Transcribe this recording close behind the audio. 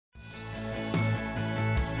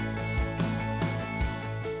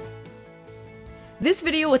This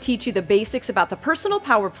video will teach you the basics about the personal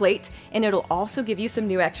power plate, and it'll also give you some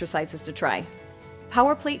new exercises to try.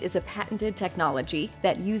 Power plate is a patented technology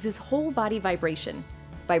that uses whole body vibration.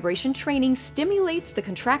 Vibration training stimulates the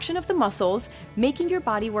contraction of the muscles, making your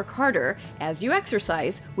body work harder as you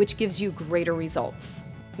exercise, which gives you greater results.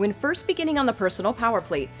 When first beginning on the personal power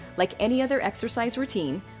plate, like any other exercise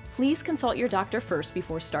routine, please consult your doctor first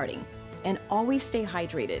before starting. And always stay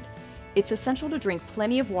hydrated. It's essential to drink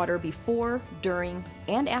plenty of water before, during,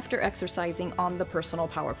 and after exercising on the personal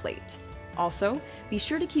power plate. Also, be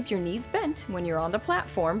sure to keep your knees bent when you're on the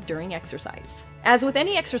platform during exercise. As with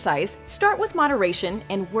any exercise, start with moderation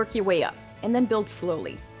and work your way up, and then build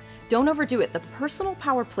slowly. Don't overdo it. The personal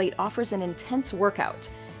power plate offers an intense workout.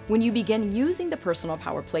 When you begin using the personal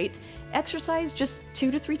power plate, exercise just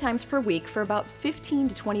 2 to 3 times per week for about 15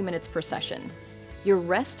 to 20 minutes per session. Your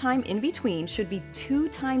rest time in between should be 2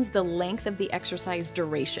 times the length of the exercise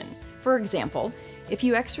duration. For example, if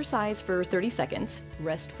you exercise for 30 seconds,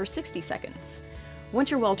 rest for 60 seconds.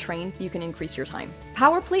 Once you're well trained, you can increase your time.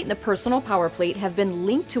 Power plate and the personal power plate have been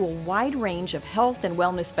linked to a wide range of health and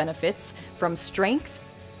wellness benefits, from strength,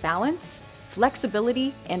 balance,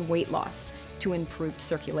 flexibility, and weight loss, to improved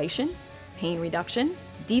circulation, pain reduction,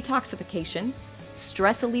 detoxification,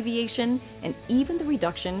 stress alleviation, and even the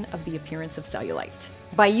reduction of the appearance of cellulite.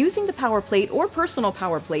 By using the power plate or personal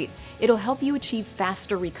power plate, it'll help you achieve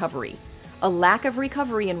faster recovery. A lack of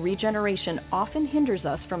recovery and regeneration often hinders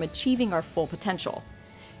us from achieving our full potential.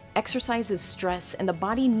 Exercise is stress, and the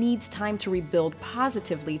body needs time to rebuild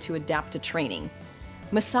positively to adapt to training.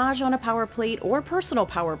 Massage on a power plate or personal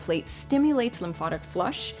power plate stimulates lymphatic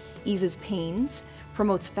flush, eases pains,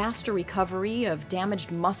 promotes faster recovery of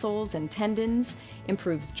damaged muscles and tendons,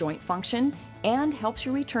 improves joint function, and helps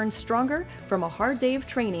you return stronger from a hard day of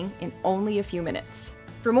training in only a few minutes.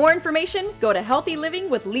 For more information, go to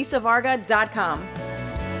healthylivingwithlisavarga.com.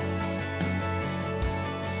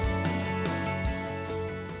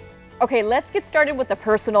 Okay, let's get started with the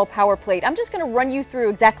personal power plate. I'm just going to run you through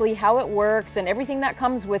exactly how it works and everything that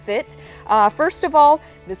comes with it. First of all,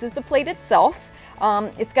 this is the plate itself.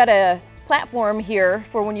 It's got a platform here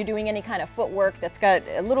for when you're doing any kind of footwork that's got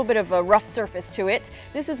a little bit of a rough surface to it.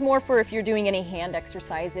 This is more for if you're doing any hand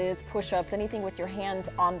exercises, push-ups, anything with your hands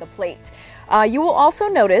on the plate. You will also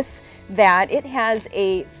notice that it has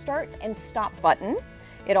a start and stop button.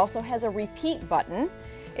 It also has a repeat button.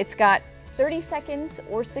 It's got 30 seconds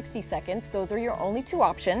or 60 seconds. Those are your only 2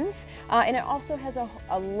 options. And it also has a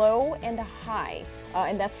low and a high,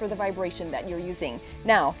 and that's for the vibration that you're using.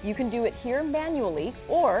 Now, you can do it here manually,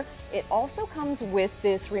 or it also comes with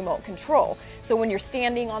this remote control. So when you're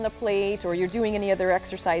standing on the plate or you're doing any other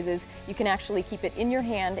exercises, you can actually keep it in your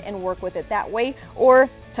hand and work with it that way, or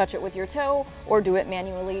touch it with your toe, or do it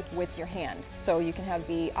manually with your hand. So you can have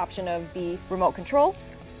the option of the remote control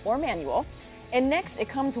or manual. And next, it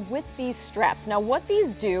comes with these straps. Now what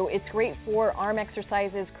these do, it's great for arm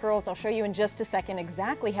exercises, curls. I'll show you in just a second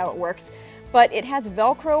exactly how it works. But it has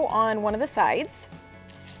Velcro on one of the sides.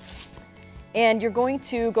 And you're going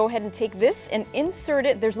to go ahead and take this and insert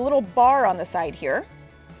it. There's a little bar on the side here.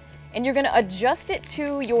 And you're gonna adjust it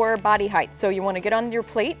to your body height. So you wanna get on your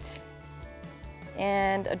plate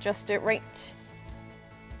and adjust it right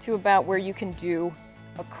to about where you can do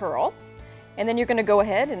a curl. And then you're gonna go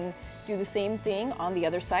ahead and do the same thing on the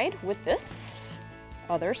other side with this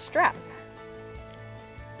other strap.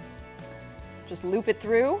 Just loop it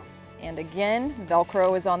through, and again,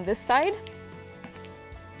 Velcro is on this side.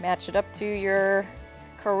 Match it up to your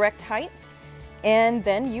correct height, and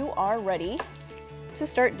then you are ready to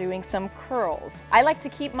start doing some curls. I like to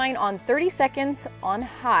keep mine on 30 seconds on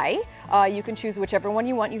high. You can choose whichever one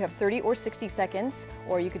you want. You have 30 or 60 seconds,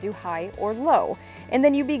 or you could do high or low. And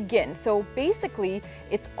then you begin. So basically,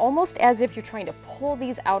 it's almost as if you're trying to pull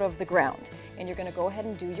these out of the ground. And you're gonna go ahead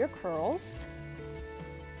and do your curls,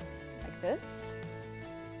 like this.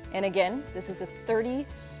 And again, this is a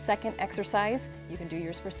 30-second exercise. You can do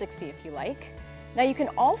yours for 60 if you like. Now you can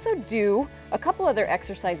also do a couple other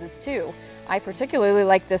exercises too. I particularly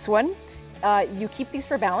like this one. You keep these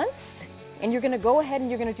for balance, and you're gonna go ahead and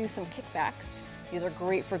you're gonna do some kickbacks. These are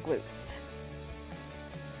great for glutes.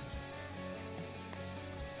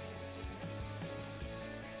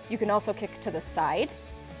 You can also kick to the side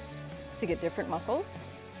to get different muscles.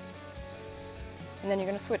 And then you're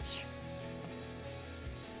gonna switch.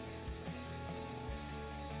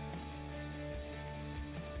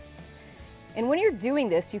 And when you're doing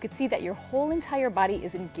this, you can see that your whole entire body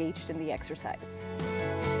is engaged in the exercise.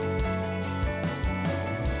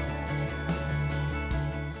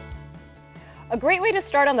 A great way to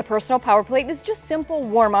start on the personal power plate is just simple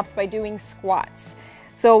warm-ups by doing squats.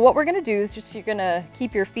 So what we're gonna do is you're gonna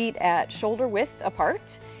keep your feet at shoulder width apart,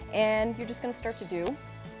 and you're just gonna start to do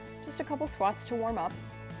just a couple squats to warm up.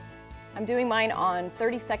 I'm doing mine on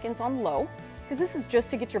 30 seconds on low, because this is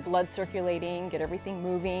just to get your blood circulating, get everything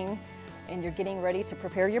moving, and you're getting ready to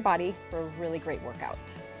prepare your body for a really great workout.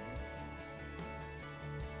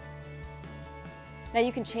 Now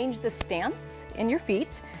you can change the stance in your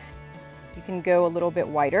feet. You can go a little bit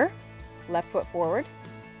wider, left foot forward.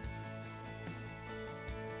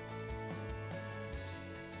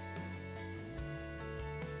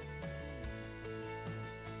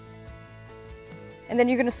 And then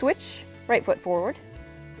you're going to switch, right foot forward.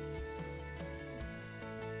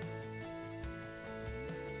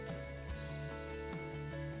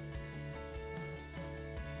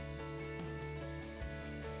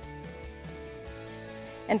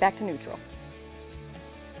 And back to neutral.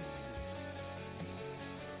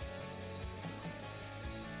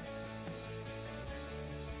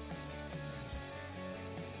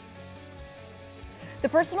 The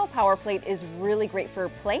personal power plate is really great for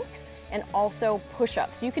planks and also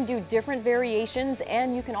push-ups. You can do different variations,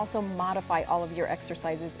 and you can also modify all of your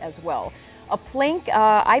exercises as well. A plank,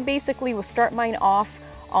 I basically will start mine off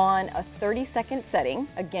on a 30-second setting.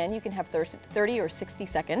 Again, you can have 30 or 60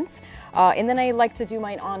 seconds. And then I like to do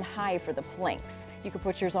mine on high for the planks. You can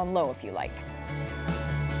put yours on low if you like.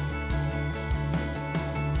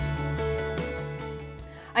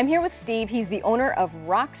 I'm here with Steve. He's the owner of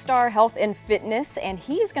Rockstar Health and Fitness, and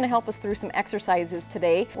he is going to help us through some exercises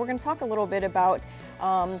today. We're going to talk a little bit about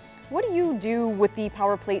what do you do with the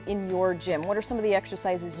power plate in your gym? What are some of the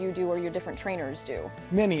exercises you do or your different trainers do?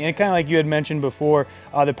 Many, and kind of like you had mentioned before,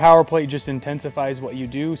 the power plate just intensifies what you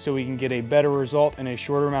do so we can get a better result in a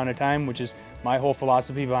shorter amount of time, which is my whole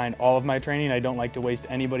philosophy behind all of my training. I don't like to waste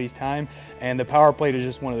anybody's time, and the power plate is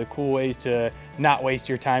just one of the cool ways to not waste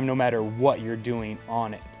your time no matter what you're doing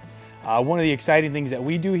on it. One of the exciting things that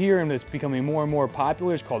we do here, and that's becoming more and more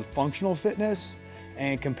popular, is called functional fitness.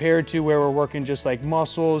 And compared to where we're working just like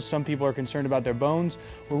muscles, some people are concerned about their bones,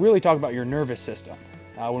 we're really talking about your nervous system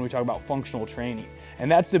when we talk about functional training. And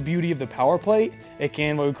that's the beauty of the power plate. It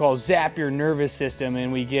can, what we call, zap your nervous system,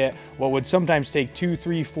 and we get what would sometimes take 2,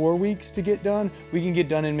 3, 4 weeks to get done. We can get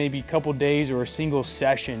done in maybe a couple days or a single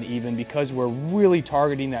session even, because we're really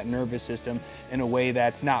targeting that nervous system in a way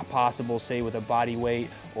that's not possible, say, with a body weight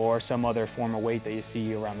or some other form of weight that you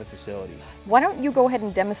see around the facility. Why don't you go ahead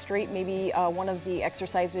and demonstrate maybe one of the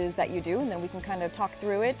exercises that you do, and then we can kind of talk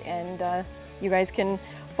through it, and you guys can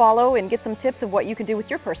follow and get some tips of what you can do with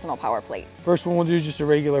your personal power plate. First one we'll do is just a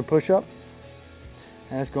regular push-up,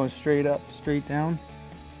 and that's going straight up, straight down.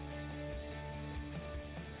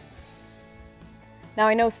 Now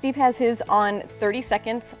I know Steve has his on 30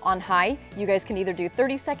 seconds on high. You guys can either do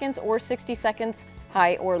 30 seconds or 60 seconds,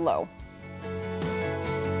 high or low.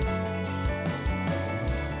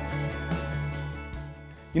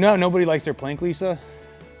 You know how nobody likes their plank, Lisa?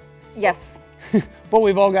 Yes. But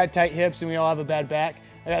we've all got tight hips and we all have a bad back.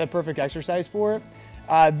 I got the perfect exercise for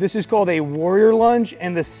it. This is called a warrior lunge,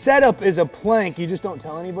 and the setup is a plank. You just don't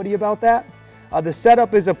tell anybody about that. The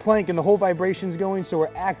setup is a plank and the whole vibration's going, so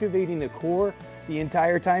we're activating the core the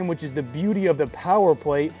entire time, which is the beauty of the power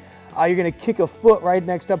plate. You're gonna kick a foot right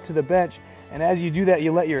next up to the bench, and as you do that,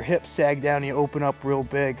 you let your hips sag down and you open up real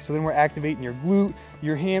big. So then we're activating your glute,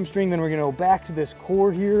 your hamstring, then we're gonna go back to this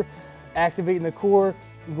core here, activating the core,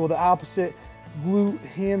 we go the opposite, glute,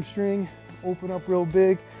 hamstring, open up real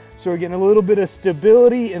big. So we're getting a little bit of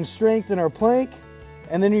stability and strength in our plank,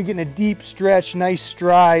 and then you're getting a deep stretch, nice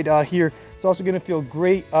stride here. It's also gonna feel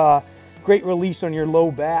great, great release on your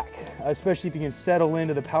low back, especially if you can settle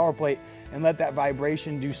into the power plate and let that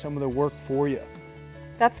vibration do some of the work for you.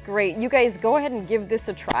 That's great. You guys go ahead and give this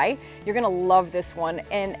a try. You're gonna love this one.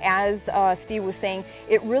 And as Steve was saying,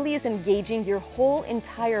 it really is engaging your whole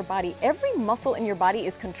entire body. Every muscle in your body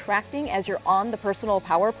is contracting as you're on the personal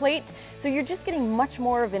power plate. So you're just getting much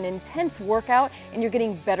more of an intense workout, and you're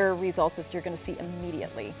getting better results that you're gonna see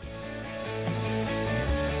immediately.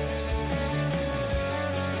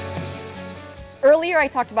 Earlier I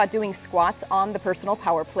talked about doing squats on the personal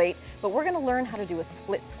power plate, but we're gonna learn how to do a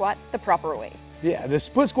split squat the proper way. Yeah, the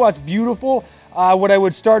split squat's beautiful. What I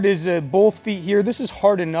would start is both feet here. This is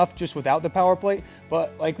hard enough just without the power plate,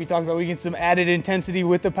 but like we talked about, we get some added intensity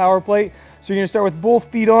with the power plate. So you're gonna start with both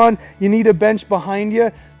feet on. You need a bench behind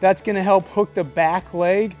you. That's gonna help hook the back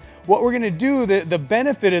leg. What we're gonna do, the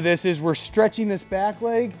benefit of this is we're stretching this back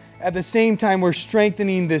leg. At the same time, we're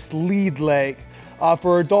strengthening this lead leg.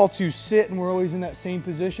 For adults who sit and we're always in that same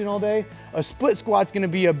position all day, a split squat's gonna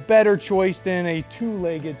be a better choice than a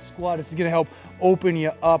two-legged squat. This is gonna help open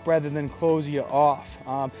you up rather than close you off.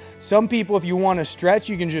 Some people, if you wanna stretch,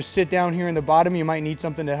 you can just sit down here in the bottom. You might need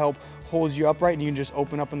something to help hold you upright and you can just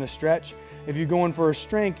open up in the stretch. If you're going for a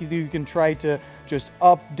strength, you can try to just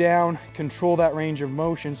up, down, control that range of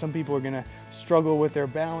motion. Some people are gonna struggle with their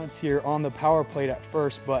balance here on the power plate at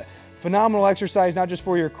first, but phenomenal exercise, not just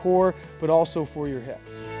for your core, but also for your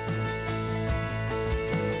hips.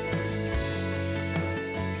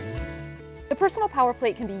 The personal power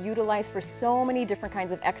plate can be utilized for so many different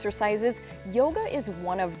kinds of exercises. Yoga is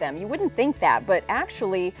one of them. You wouldn't think that, but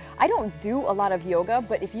actually, I don't do a lot of yoga,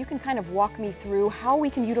 but if you can kind of walk me through how we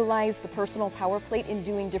can utilize the personal power plate in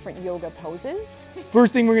doing different yoga poses.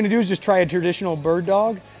 First thing we're gonna do is just try a traditional bird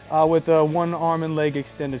dog with one arm and leg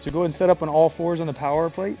extended. So go ahead and set up on all fours on the power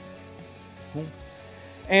plate.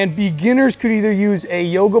 And beginners could either use a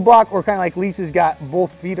yoga block or kind of like Lisa's got,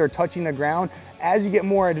 both feet are touching the ground. As you get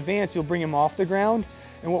more advanced, you'll bring them off the ground.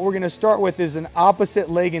 And what we're gonna start with is an opposite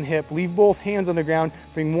leg and hip. Leave both hands on the ground,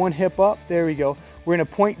 bring one hip up, there we go. We're gonna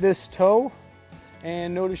point this toe,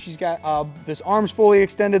 and notice she's got this arm's fully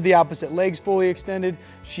extended, the opposite leg's fully extended.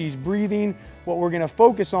 She's breathing. What we're gonna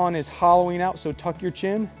focus on is hollowing out, so tuck your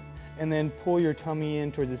chin, and then pull your tummy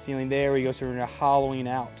in towards the ceiling. There we go, so we're gonna hollowing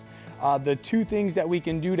out. The two things that we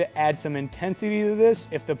can do to add some intensity to this,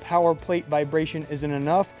 if the power plate vibration isn't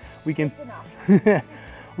enough, we can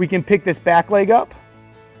we can pick this back leg up.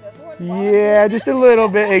 Yeah, just a little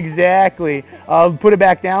bit, exactly. Put it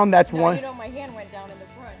back down, that's one. You know, my hand went down in the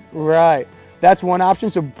front. So. Right, that's one option,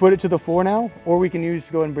 so put it to the floor now, or we can use,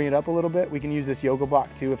 go ahead and bring it up a little bit. We can use this yoga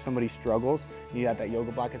block too if somebody struggles. You got that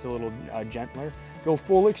yoga block, it's a little gentler. Go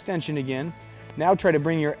full extension again. Now try to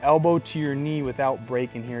bring your elbow to your knee without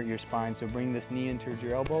breaking here at your spine. So bring this knee in towards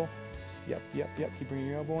your elbow. Yep, yep, yep. Keep bringing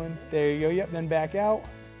your elbow in. There you go. Yep, then back out.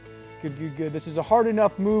 Good, good, good. This is a hard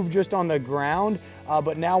enough move just on the ground,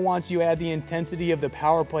 but now once you add the intensity of the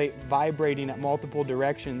power plate vibrating at multiple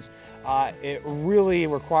directions, it really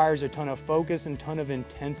requires a ton of focus and ton of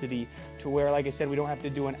intensity to where, like I said, we don't have to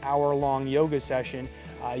do an hour-long yoga session.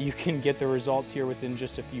 You can get the results here within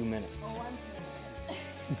just a few minutes.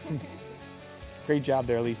 Great job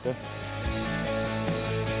there, Lisa.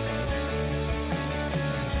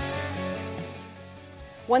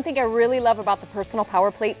 One thing I really love about the personal power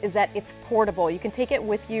plate is that it's portable. You can take it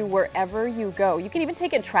with you wherever you go. You can even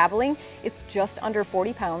take it traveling. It's just under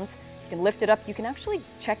 40 pounds. You can lift it up. You can actually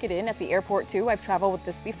check it in at the airport too. I've traveled with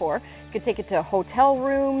this before. You can take it to hotel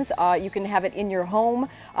rooms. You can have it in your home.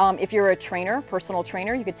 If you're a trainer, personal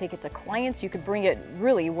trainer, you could take it to clients. You could bring it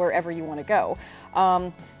really wherever you want to go.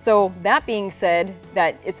 So that being said,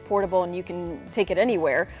 that it's portable and you can take it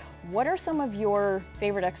anywhere, what are some of your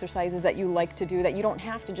favorite exercises that you like to do that you don't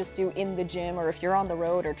have to just do in the gym, or if you're on the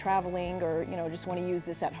road or traveling, or just want to use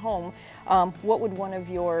this at home? What would one of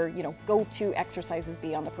your go-to exercises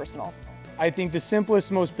be on the personal? I think the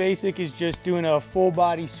simplest, most basic is just doing a full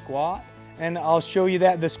body squat, and I'll show you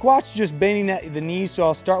that. The squat's just bending at the knees, so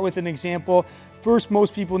I'll start with an example. First,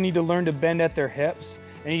 most people need to learn to bend at their hips,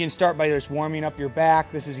 and you can start by just warming up your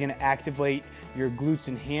back. This is going to activate your glutes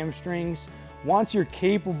and hamstrings. Once you're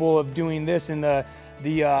capable of doing this, and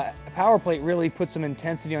the power plate really puts some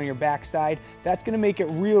intensity on your backside, that's going to make it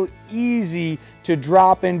real easy to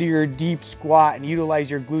drop into your deep squat and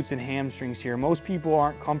utilize your glutes and hamstrings here. Most people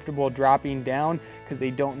aren't comfortable dropping down because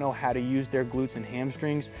they don't know how to use their glutes and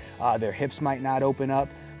hamstrings. Their hips might not open up,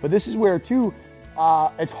 but this is where too,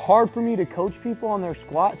 it's hard for me to coach people on their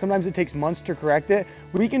squat. Sometimes it takes months to correct it.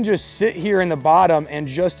 We can just sit here in the bottom and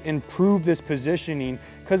just improve this positioning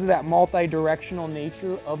because of that multi-directional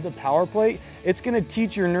nature of the power plate. It's going to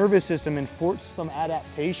teach your nervous system and force some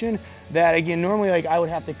adaptation that, again, normally like I would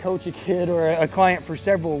have to coach a kid or a client for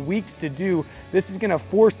several weeks to do. This is going to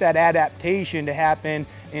force that adaptation to happen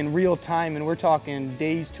in real time, and we're talking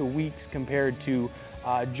days to weeks compared to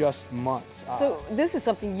just months. So this is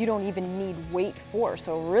something you don't even need weight for.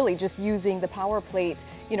 So really just using the power plate,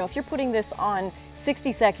 if you're putting this on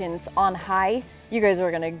 60 seconds on high, you guys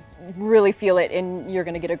are going to really feel it and you're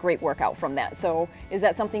going to get a great workout from that. So is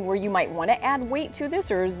that something where you might want to add weight to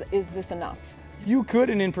this, or is this enough? You could,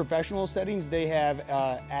 and in professional settings, they have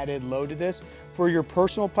added load to this. For your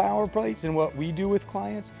personal power plates and what we do with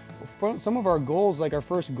clients, some of our goals, like our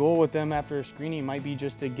first goal with them after a screening might be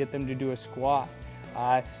just to get them to do a squat.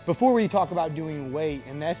 Before we talk about doing weight,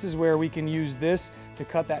 and this is where we can use this to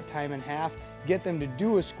cut that time in half, get them to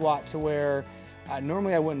do a squat to where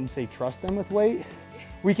normally I wouldn't say trust them with weight,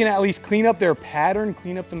 we can at least clean up their pattern,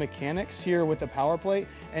 clean up the mechanics here with the power plate,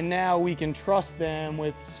 and now we can trust them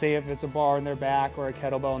with, say if it's a bar in their back or a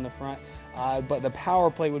kettlebell in the front, but the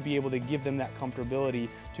power plate would be able to give them that comfortability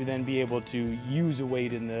to then be able to use a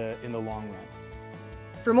weight in the long run.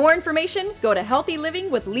 For more information, go to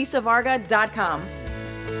healthylivingwithlisavarga.com.